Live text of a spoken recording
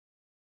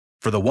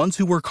For the ones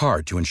who work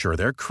hard to ensure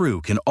their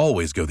crew can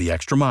always go the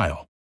extra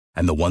mile,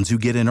 and the ones who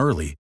get in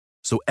early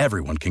so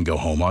everyone can go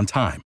home on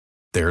time,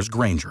 there's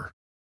Grainger,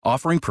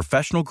 offering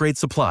professional-grade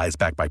supplies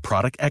backed by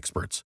product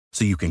experts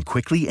so you can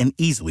quickly and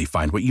easily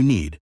find what you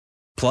need.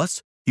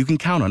 Plus, you can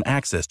count on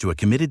access to a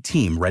committed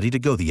team ready to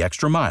go the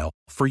extra mile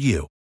for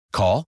you.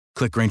 Call,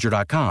 click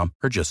Grainger.com,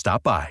 or just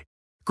stop by.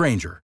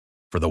 Grainger,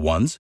 for the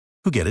ones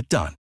who get it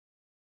done.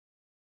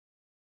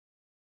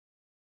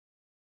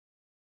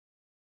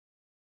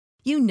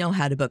 You know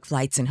how to book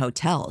flights and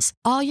hotels.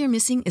 All you're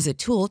missing is a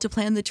tool to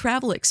plan the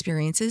travel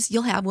experiences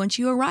you'll have once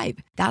you arrive.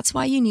 That's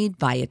why you need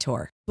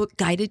Viator. Book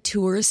guided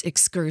tours,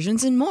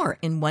 excursions, and more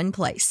in one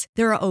place.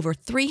 There are over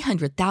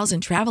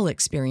 300,000 travel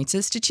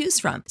experiences to choose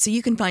from, so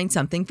you can find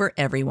something for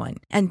everyone.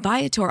 And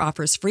Viator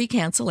offers free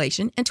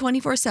cancellation and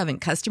 24/7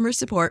 customer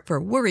support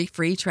for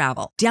worry-free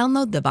travel.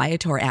 Download the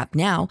Viator app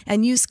now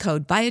and use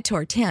code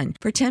Viator10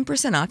 for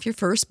 10% off your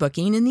first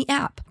booking in the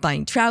app.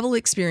 Find travel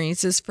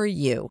experiences for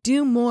you.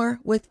 Do more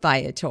with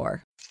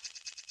Viator.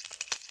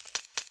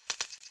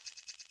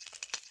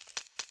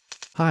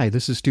 Hi,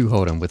 this is Stu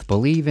Hodem with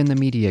Believe in the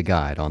Media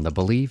Guide on the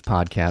Believe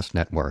Podcast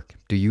Network.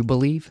 Do you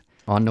believe?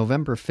 On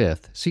November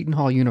 5th, Seton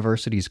Hall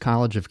University's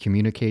College of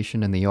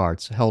Communication and the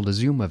Arts held a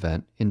Zoom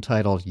event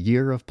entitled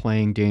Year of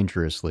Playing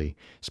Dangerously,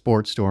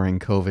 Sports During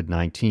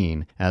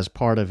COVID-19, as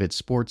part of its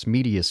Sports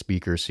Media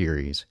Speaker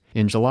Series.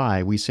 In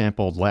July, we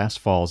sampled last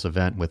fall's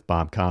event with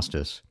Bob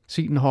Costas.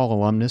 Seton Hall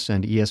alumnus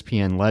and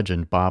ESPN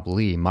legend Bob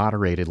Lee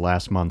moderated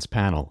last month's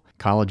panel.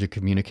 College of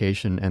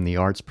Communication and the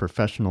Arts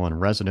professional in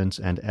residence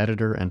and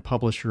editor and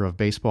publisher of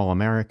Baseball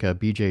America,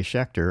 B.J.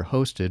 Schechter,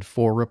 hosted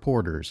 4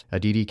 reporters: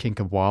 Aditi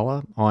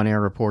Kinkhabwala,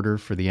 on-air reporter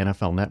for the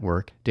NFL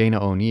Network;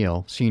 Dana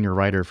O'Neill, senior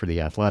writer for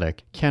The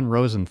Athletic; Ken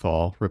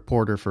Rosenthal,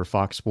 reporter for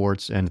Fox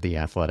Sports and The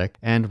Athletic;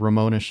 and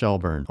Ramona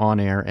Shelburne,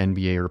 on-air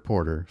NBA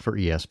reporter for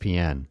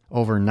ESPN.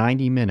 Over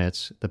 90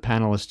 minutes, the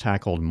panelists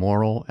tackled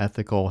moral,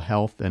 ethical,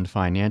 health, and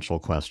financial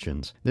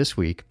questions. This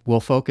week, we'll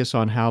focus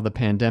on how the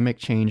pandemic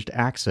changed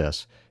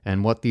access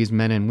and what these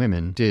men and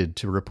women did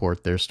to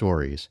report their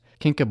stories.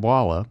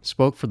 Kinkhabwala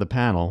spoke for the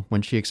panel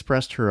when she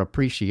expressed her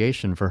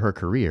appreciation for her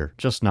career,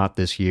 just not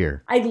this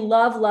year. I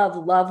love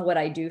what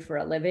I do for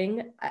a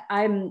living.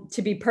 I'm,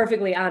 to be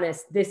perfectly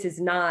honest, this is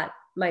not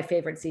my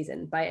favorite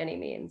season by any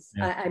means.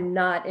 Yeah. I'm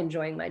not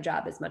enjoying my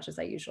job as much as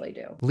I usually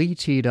do. Lee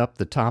teed up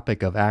the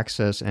topic of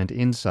access and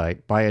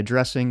insight by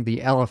addressing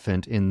the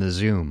elephant in the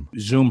Zoom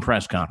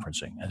press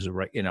conferencing,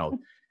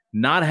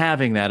 not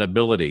having that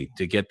ability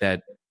to get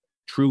that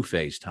true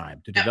face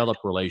time, to develop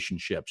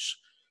relationships,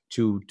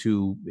 to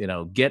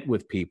get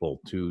with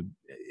people.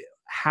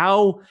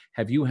 How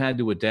have you had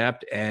to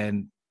adapt,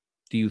 and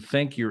do you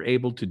think you're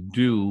able to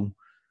do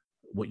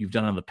what you've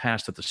done in the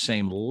past at the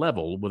same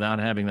level without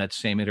having that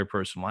same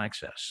interpersonal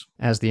access?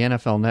 As the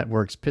NFL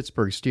Network's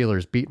Pittsburgh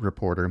Steelers beat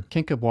reporter,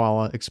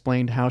 Kinkhabwala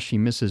explained how she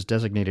misses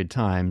designated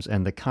times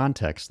and the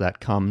context that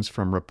comes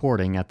from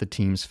reporting at the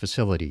team's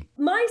facility.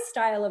 My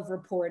style of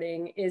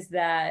reporting is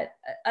that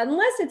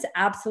unless it's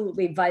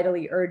absolutely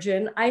vitally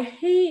urgent,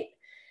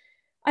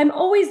 I'm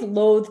always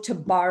loath to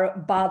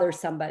bother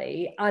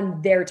somebody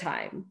on their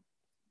time.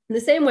 In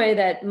the same way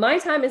that my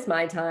time is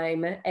my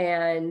time,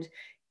 and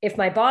if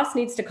my boss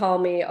needs to call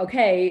me,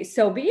 okay,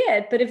 so be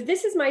it. But if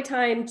this is my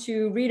time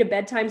to read a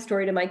bedtime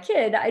story to my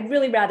kid, I'd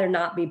really rather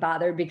not be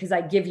bothered because I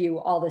give you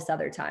all this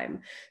other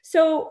time.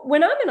 So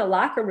when I'm in a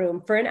locker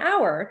room for an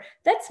hour,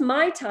 that's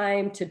my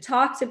time to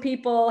talk to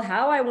people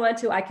how I want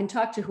to. I can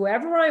talk to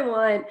whoever I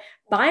want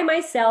by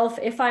myself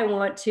if I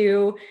want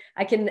to.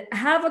 I can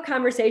have a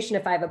conversation.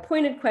 If I have a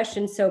pointed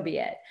question, so be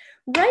it.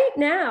 Right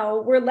now,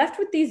 we're left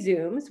with these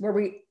Zooms where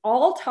we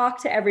all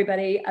talk to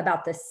everybody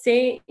about the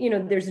same,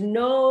 there's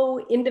no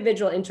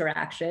individual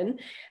interaction.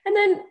 And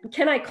then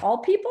can I call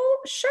people?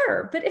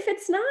 Sure. But if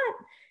it's not,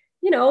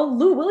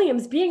 Lou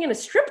Williams being in a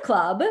strip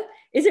club,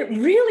 is it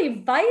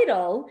really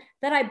vital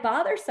that I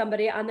bother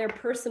somebody on their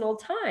personal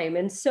time?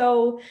 And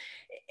so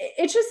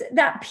it's just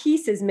that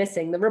piece is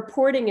missing. The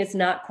reporting is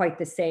not quite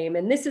the same.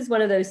 And this is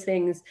one of those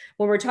things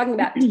when we're talking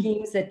about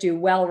teams that do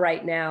well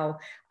right now.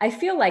 I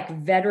feel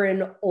like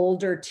veteran,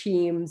 older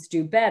teams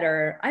do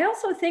better. I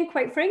also think,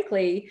 quite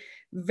frankly,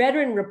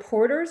 veteran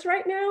reporters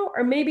right now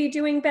are maybe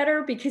doing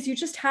better because you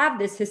just have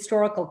this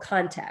historical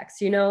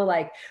context,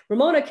 like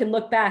Ramona can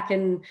look back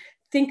and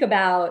think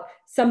about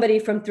somebody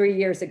from 3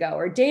 years ago,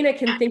 or Dana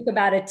can think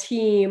about a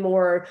team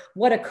or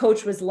what a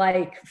coach was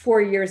like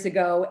 4 years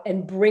ago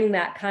and bring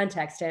that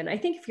context in. I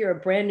think if you're a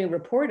brand new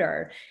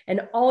reporter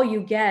and all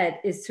you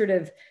get is sort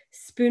of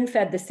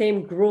spoon-fed the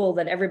same gruel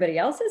that everybody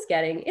else is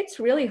getting, it's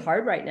really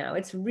hard right now.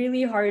 It's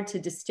really hard to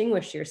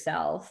distinguish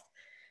yourself,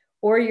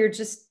 or you're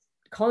just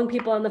calling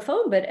people on the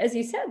phone. But as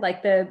you said,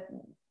 like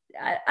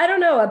I don't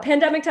know, a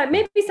pandemic time.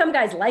 Maybe some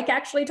guys like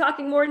actually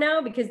talking more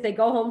now because they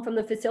go home from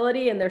the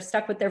facility and they're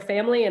stuck with their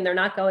family and they're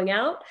not going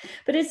out.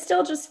 But it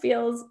still just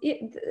feels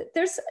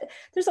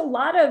there's a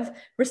lot of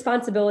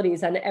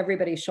responsibilities on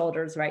everybody's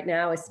shoulders right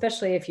now,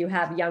 especially if you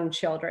have young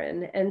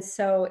children. And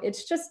so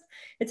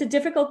it's a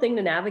difficult thing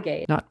to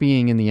navigate. Not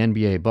being in the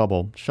NBA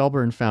bubble,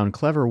 Shelburne found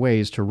clever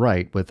ways to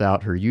write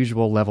without her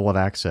usual level of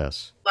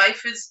access.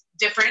 Life is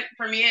different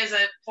for me as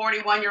a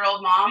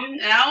 41-year-old mom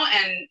now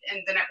and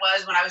than it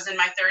was when I was in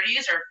my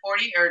 30s or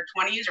 40 or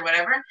 20s or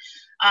whatever.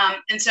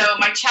 And so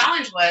my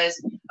challenge was,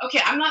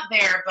 okay, I'm not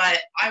there, but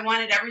I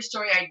wanted every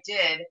story I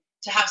did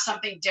to have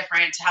something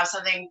different, to have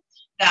something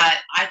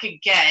that I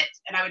could get.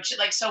 And I would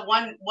like, so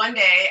one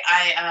day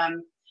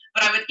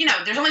but I would,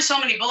 there's only so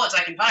many bullets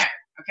I can fire.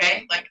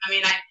 Okay. Like, I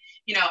mean,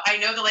 I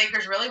know the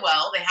Lakers really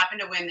well. They happened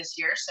to win this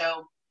year.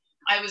 So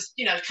I was,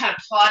 kind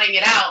of plotting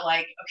it out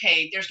like,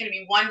 okay, there's going to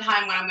be one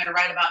time when I'm going to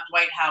write about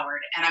Dwight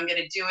Howard and I'm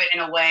going to do it in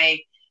a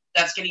way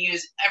that's going to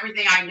use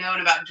everything I've known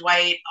about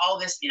Dwight, all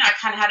this, I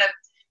kind of had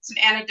some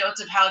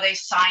anecdotes of how they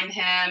signed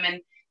him and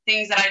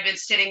things that I'd been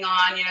sitting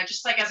on,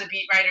 just like as a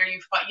beat writer,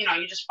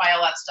 you just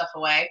file that stuff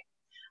away.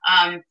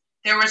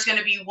 There was going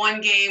to be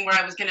one game where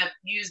I was going to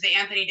use the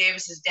Anthony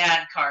Davis's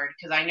dad card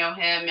because I know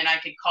him and I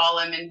could call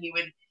him and he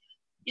would,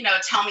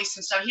 tell me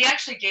some stuff. He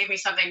actually gave me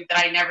something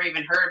that I never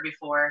even heard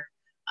before.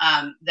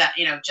 That,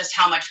 just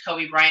how much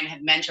Kobe Bryant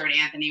had mentored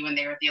Anthony when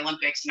they were at the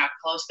Olympics and how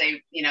close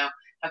they,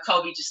 how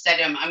Kobe just said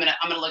to him, I'm going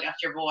to look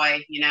after your boy,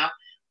 And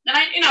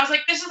I was like,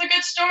 this is a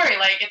good story.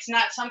 Like, it's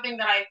not something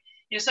that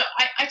so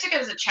I took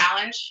it as a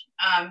challenge,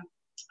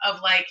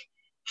 of like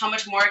how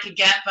much more I could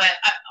get. But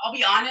I'll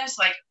be honest,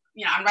 like,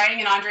 I'm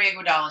writing an Andre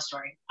Iguodala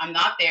story. I'm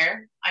not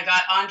there. I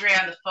got Andre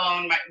on the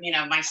phone,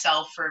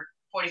 myself for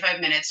 45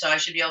 minutes. So I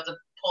should be able to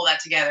pull that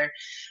together.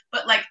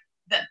 But like,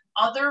 the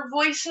other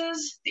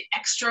voices, the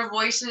extra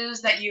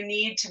voices that you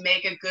need to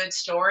make a good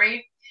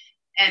story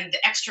and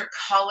the extra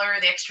color,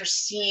 the extra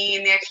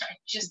scene, I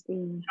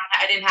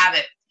didn't have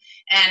it.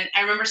 And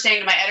I remember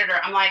saying to my editor,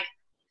 I'm like,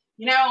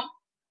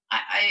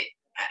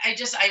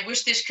 I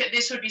wish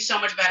this would be so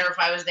much better if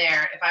I was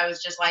there, if I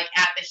was just like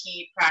at the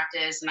Heat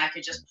practice and I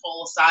could just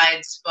pull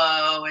aside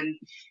Spo and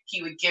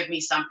he would give me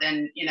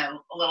something,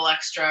 a little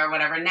extra or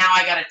whatever. Now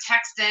I got to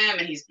text him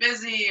and he's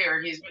busy or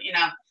he's,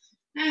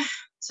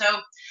 So,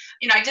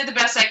 I did the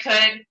best I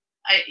could.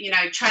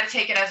 I try to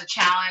take it as a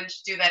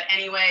challenge, do that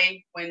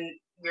anyway when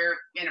we're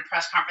in a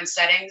press conference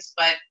settings,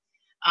 but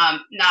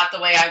not the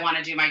way I want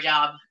to do my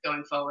job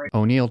going forward.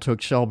 O'Neill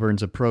took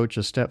Shelburne's approach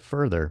a step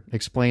further,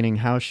 explaining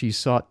how she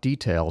sought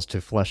details to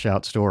flesh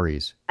out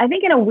stories. I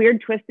think in a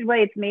weird, twisted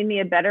way, it's made me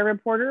a better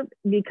reporter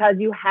because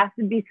you have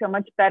to be so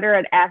much better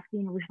at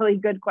asking really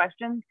good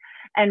questions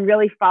and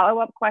really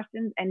follow-up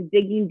questions and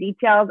digging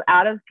details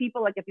out of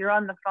people. Like if you're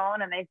on the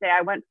phone and they say,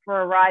 I went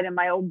for a ride in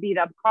my old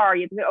beat-up car,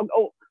 you have to say,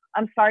 oh,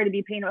 I'm sorry to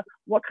be painful.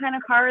 What kind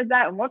of car is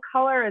that and what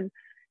color? And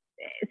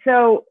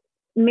so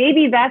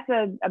maybe that's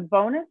a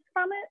bonus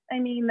from it. I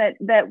mean,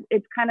 that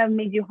it's kind of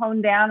made you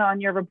hone down on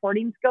your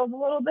reporting skills a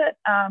little bit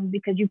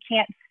because you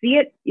can't see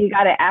it. You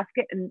got to ask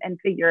it and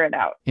figure it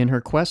out. In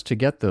her quest to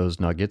get those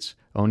nuggets,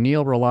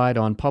 O'Neill relied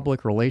on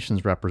public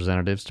relations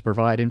representatives to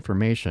provide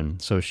information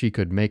so she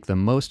could make the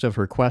most of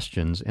her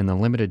questions in the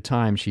limited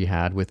time she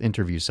had with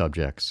interview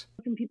subjects.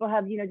 Some people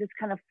have, just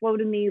kind of flow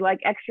to me like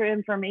extra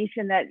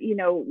information that,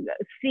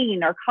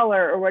 scene or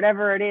color or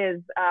whatever it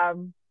is.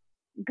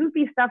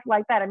 Goofy stuff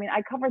like that. I mean,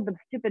 I covered the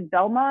stupid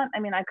Belmont. I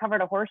mean, I covered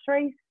a horse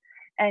race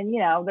and,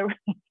 there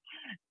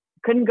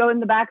couldn't go in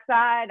the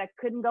backside. I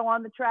couldn't go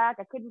on the track.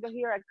 I couldn't go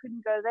here. I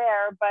couldn't go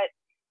there. But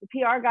the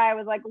PR guy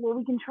was like, well,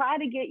 we can try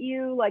to get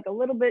you like a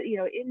little bit,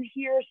 in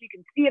here so you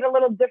can see it a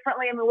little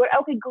differently. I mean,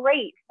 okay,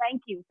 great.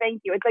 Thank you.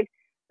 It's like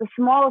the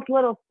smallest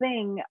little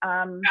thing,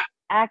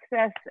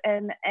 access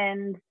and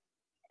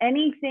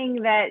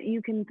anything that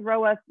you can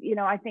throw us,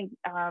 I think,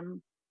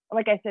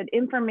 like I said,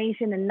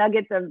 information and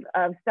nuggets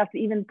of stuff to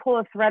even pull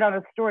a thread on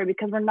a story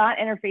because we're not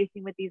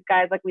interfacing with these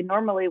guys like we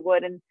normally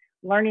would and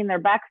learning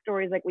their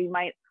backstories like we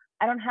might.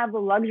 I don't have the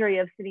luxury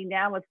of sitting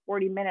down with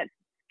 40 minutes,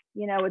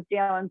 with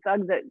Jalen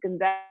Suggs at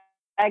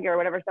Gonzaga or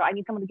whatever. So I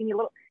need someone to give me a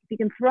little, if you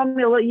can throw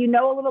me a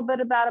little, a little bit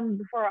about them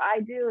before I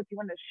do, if you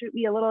want to shoot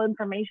me a little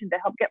information to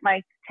help get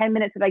my 10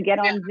 minutes that I get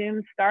on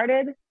Zoom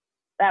started,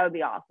 that would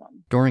be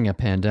awesome. During a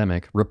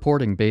pandemic,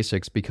 reporting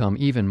basics become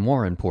even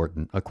more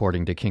important,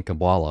 according to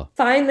Kinkhabwala.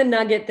 Find the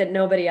nugget that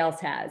nobody else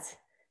has.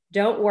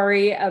 Don't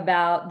worry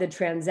about the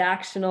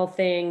transactional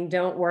thing.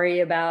 Don't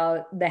worry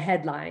about the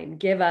headline.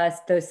 Give us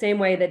the same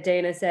way that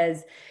Dana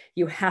says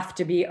you have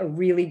to be a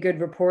really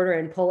good reporter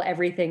and pull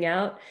everything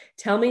out.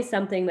 Tell me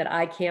something that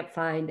I can't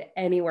find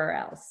anywhere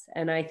else.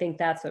 And I think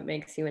that's what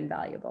makes you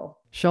invaluable.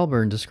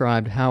 Shelburne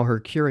described how her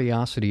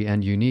curiosity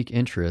and unique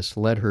interests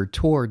led her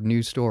toward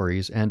new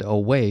stories and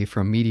away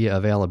from media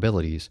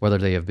availabilities, whether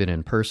they have been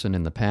in person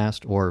in the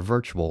past or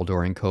virtual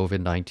during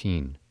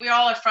COVID-19. We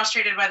all are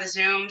frustrated by the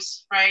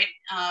Zooms, right?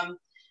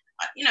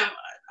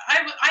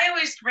 I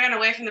always ran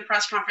away from the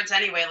press conference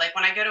anyway. Like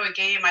when I go to a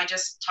game, I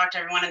just talk to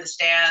everyone in the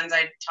stands.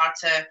 I talk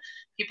to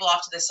people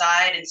off to the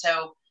side. And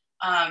so,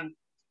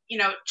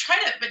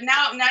 but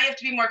now you have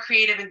to be more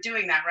creative in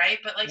doing that, right?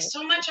 But like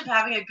so much of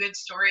having a good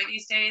story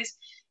these days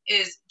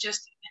is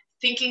just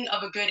thinking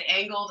of a good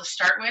angle to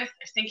start with,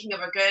 or thinking of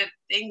a good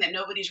thing that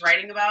nobody's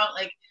writing about,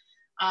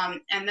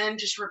 and then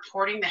just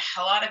reporting the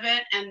hell out of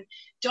it. And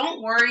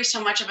don't worry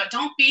so much about,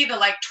 don't be the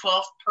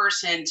 12th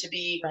person to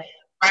be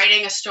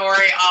writing a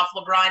story off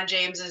LeBron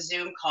James's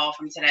Zoom call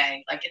from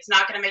today. Like, it's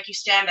not going to make you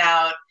stand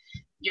out.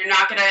 You're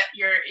not going to,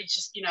 it's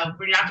just,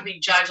 we're not going to be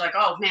judged like,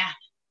 oh man,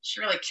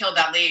 she really killed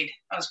that lead.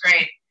 That was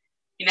great.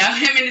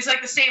 I mean, it's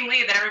like the same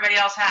lead that everybody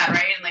else had,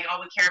 right? And all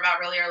we care about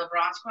really are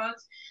LeBron's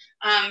quotes.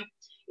 I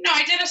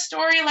did a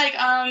story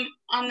on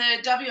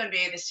the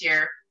WNBA this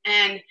year,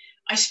 and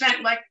I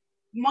spent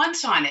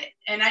months on it.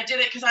 And I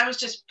did it because I was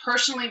just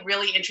personally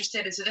really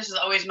interested. And so this is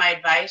always my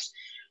advice.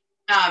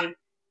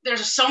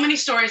 There's so many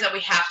stories that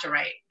we have to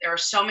write. There are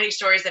so many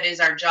stories that it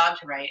is our job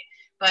to write.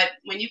 But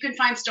when you can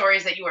find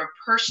stories that you are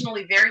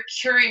personally very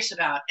curious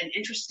about and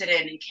interested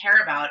in and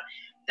care about,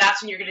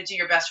 that's when you're going to do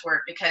your best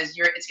work, because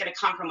it's going to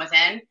come from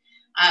within,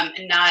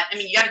 and not, I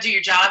mean, you got to do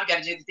your job. You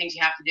got to do the things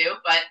you have to do.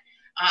 But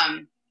I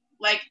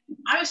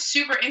was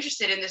super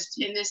interested in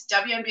this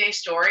WNBA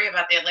story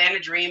about the Atlanta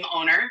Dream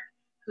owner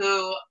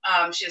who,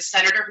 she's a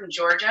senator from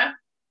Georgia,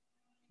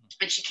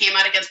 and she came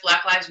out against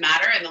Black Lives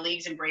Matter and the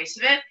league's embrace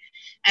of it,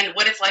 and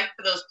what it's like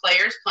for those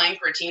players playing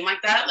for a team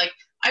like that.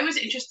 I was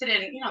interested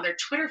in, their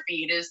Twitter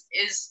feed is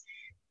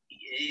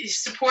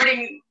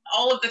supporting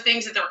all of the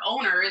things that their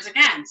owner is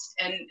against.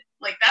 And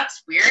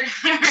that's weird,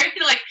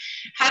 right?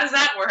 How does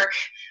that work?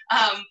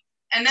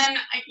 And then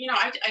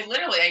I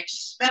literally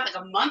just spent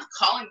a month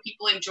calling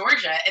people in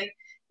Georgia, and,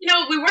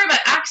 we worry about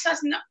access.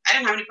 No, I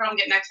didn't have any problem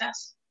getting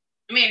access.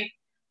 I mean,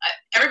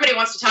 everybody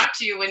wants to talk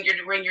to you when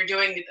you're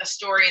doing a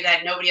story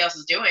that nobody else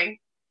is doing,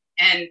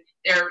 and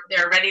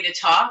they're ready to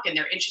talk and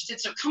they're interested.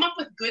 So come up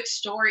with good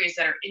stories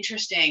that are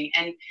interesting,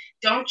 and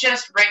don't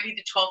just be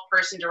the 12th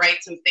person to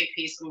write some think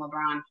piece on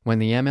LeBron. When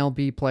the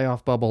MLB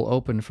playoff bubble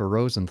opened for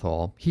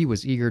Rosenthal, he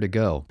was eager to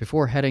go.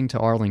 Before heading to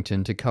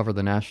Arlington to cover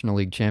the National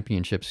League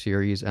Championship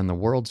Series and the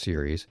World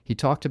Series, he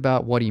talked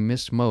about what he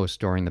missed most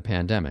during the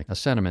pandemic, a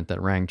sentiment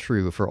that rang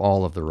true for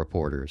all of the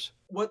reporters.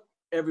 What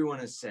everyone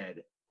has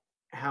said,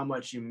 how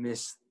much you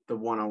miss the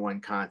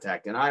one-on-one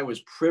contact. And I was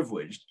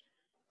privileged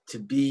to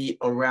be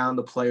around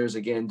the players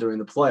again during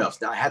the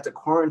playoffs. Now, I had to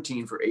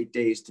quarantine for 8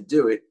 days to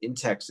do it in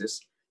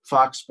Texas.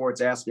 Fox Sports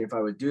asked me if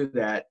I would do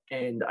that,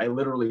 and I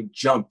literally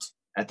jumped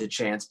at the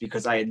chance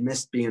because I had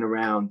missed being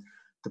around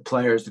the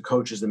players, the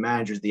coaches, the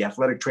managers, the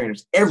athletic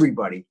trainers,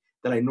 everybody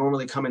that I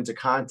normally come into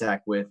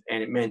contact with.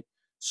 And it meant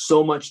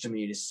so much to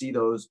me to see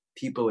those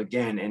people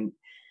again. And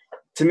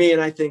to me,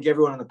 and I think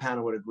everyone on the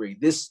panel would agree,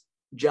 this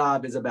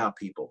job is about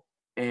people.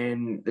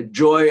 And the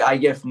joy I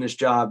get from this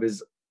job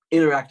is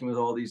interacting with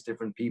all these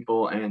different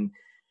people. And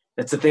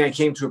that's the thing I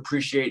came to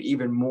appreciate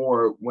even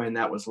more when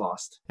that was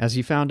lost. As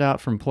he found out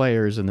from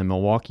players and the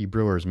Milwaukee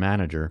Brewers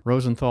manager,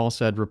 Rosenthal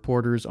said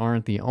reporters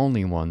aren't the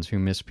only ones who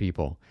miss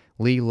people.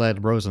 Lee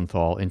led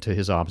Rosenthal into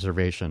his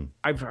observation.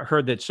 I've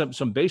heard that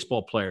some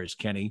baseball players,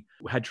 Kenny,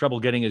 had trouble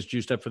getting as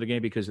juiced up for the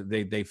game because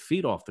they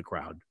feed off the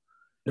crowd.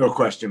 No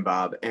question,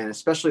 Bob. And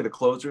especially the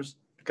closers,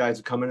 the guys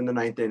who come in the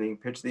ninth inning,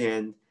 pitch the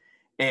end,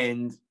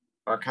 and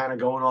are kind of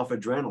going off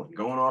adrenaline,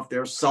 going off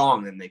their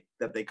song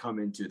that they come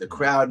into, the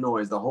crowd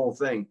noise, the whole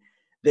thing.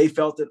 They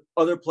felt it.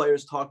 Other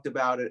players talked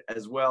about it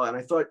as well. And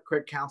I thought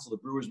Craig Counsell, the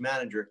Brewers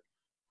manager,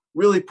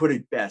 really put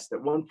it best.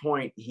 At one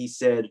point, he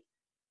said,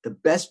 the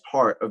best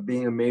part of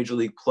being a major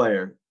league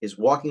player is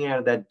walking out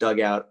of that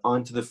dugout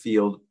onto the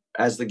field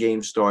as the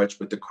game starts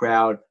with the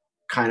crowd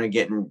kind of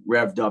getting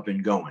revved up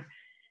and going.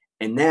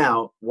 And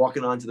now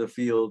walking onto the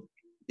field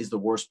is the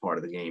worst part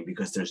of the game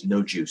because there's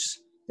no juice.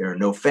 There are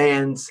no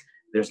fans.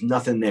 There's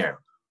nothing there.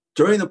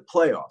 During the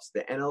playoffs,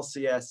 the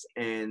NLCS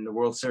and the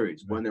World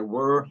Series, when there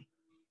were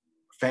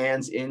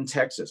fans in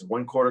Texas,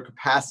 one quarter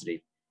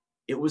capacity,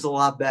 it was a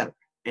lot better.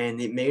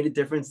 And it made a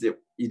difference that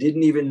you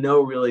didn't even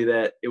know really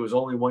that it was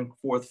only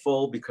 1/4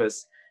 full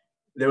because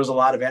there was a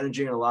lot of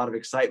energy and a lot of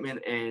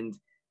excitement, and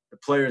the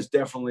players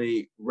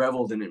definitely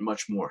reveled in it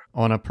much more.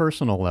 On a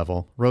personal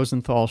level,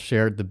 Rosenthal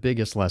shared the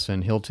biggest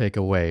lesson he'll take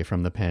away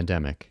from the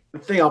pandemic. The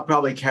thing I'll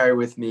probably carry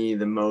with me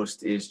the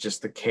most is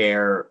just the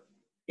care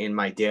in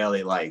my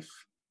daily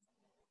life,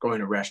 going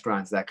to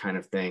restaurants, that kind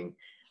of thing.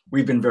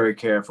 We've been very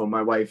careful.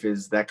 My wife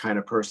is that kind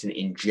of person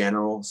in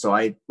general. So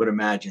I would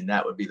imagine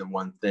that would be the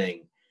one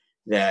thing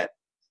that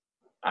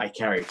I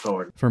carry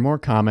forward. For more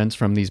comments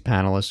from these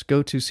panelists,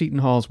 go to Seton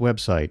Hall's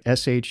website,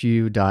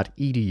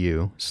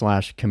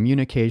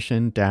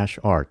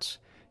 shu.edu/communication-arts.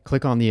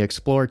 Click on the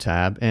Explore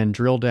tab and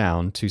drill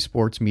down to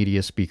Sports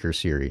Media Speaker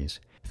Series.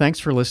 Thanks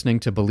for listening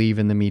to Believe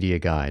in the Media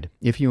Guide.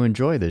 If you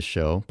enjoy this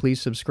show,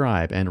 please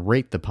subscribe and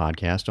rate the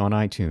podcast on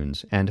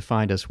iTunes, and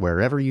find us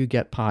wherever you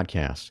get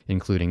podcasts,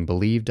 including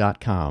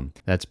Believe.com.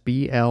 That's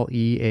BLEAV.com.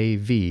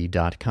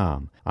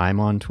 I'm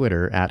on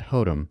Twitter at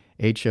Hodem,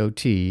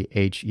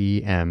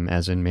 HOTHEM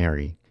as in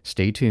Mary.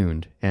 Stay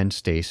tuned and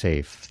stay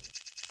safe.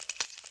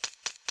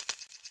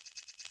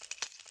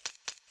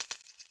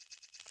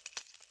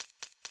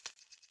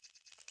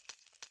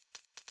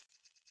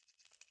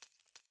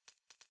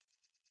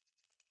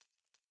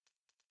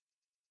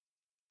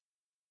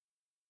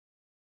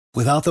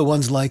 Without the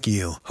ones like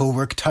you, who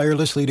work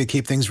tirelessly to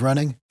keep things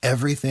running,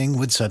 everything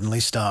would suddenly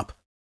stop.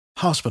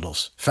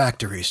 Hospitals,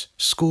 factories,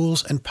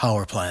 schools, and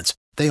power plants,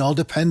 they all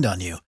depend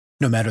on you.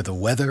 No matter the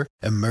weather,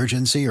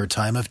 emergency, or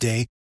time of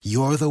day,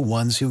 you're the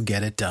ones who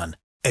get it done.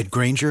 At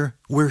Grainger,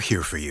 we're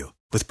here for you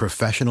with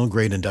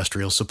professional-grade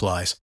industrial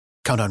supplies.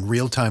 Count on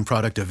real-time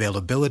product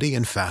availability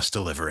and fast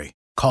delivery.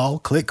 Call,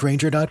 click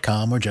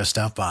Grainger.com, or just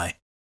stop by.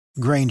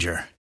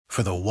 Grainger,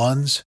 for the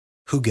ones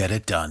who get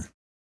it done.